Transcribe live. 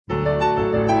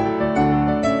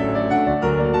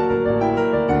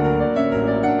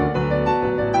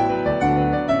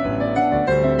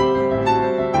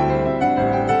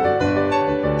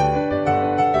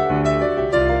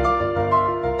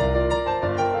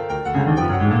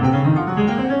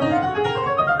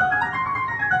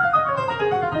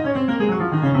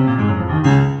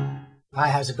Hi,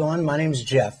 how's it going? My name is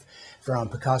Jeff from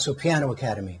Picasso Piano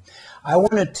Academy. I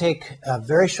want to take a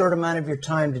very short amount of your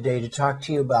time today to talk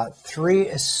to you about 3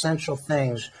 essential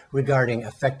things regarding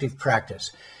effective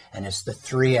practice, and it's the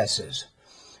 3 S's.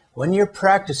 When you're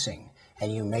practicing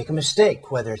and you make a mistake,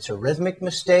 whether it's a rhythmic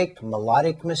mistake,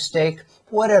 melodic mistake,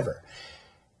 whatever,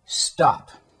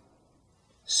 stop,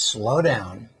 slow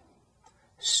down,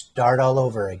 start all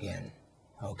over again.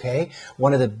 Okay?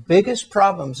 One of the biggest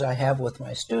problems I have with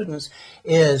my students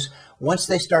is once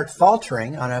they start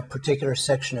faltering on a particular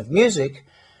section of music,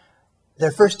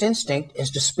 their first instinct is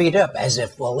to speed up as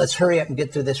if, well, let's hurry up and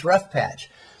get through this rough patch.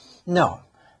 No.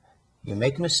 You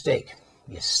make a mistake.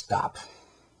 You stop.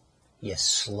 You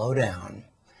slow down.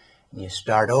 And you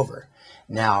start over.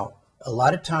 Now, a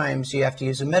lot of times you have to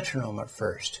use a metronome at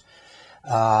first.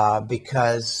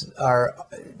 Because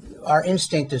our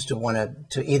instinct is to want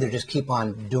to either just keep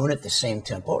on doing it the same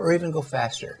tempo or even go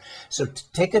faster. So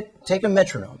take a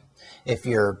metronome. If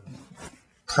you're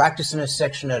practicing a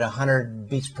section at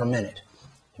 100 beats per minute,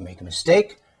 you make a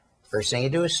mistake, first thing you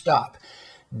do is stop.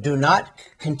 Do not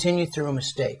continue through a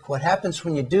mistake. What happens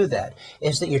when you do that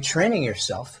is that you're training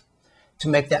yourself to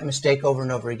make that mistake over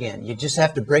and over again. You just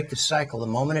have to break the cycle the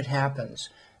moment it happens.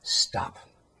 Stop.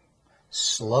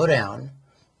 Slow down,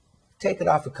 take it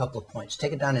off a couple of points,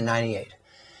 take it down to 98,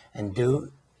 and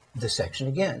do the section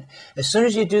again. As soon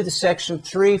as you do the section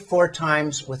 3-4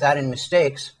 times without any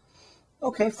mistakes,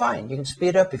 okay, fine, you can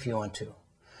speed up if you want to.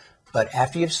 But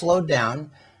after you've slowed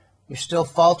down, you're still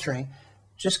faltering,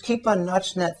 just keep on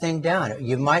notching that thing down.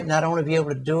 You might not only be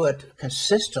able to do it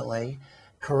consistently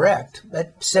correct,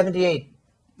 at 78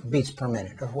 beats per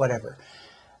minute or whatever.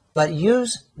 But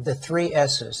use the 3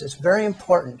 S's. It's very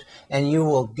important, and you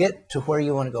will get to where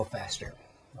you want to go faster.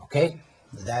 Okay?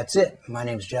 That's it. My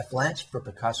name is Jeff Lance for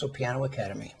Picasso Piano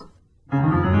Academy.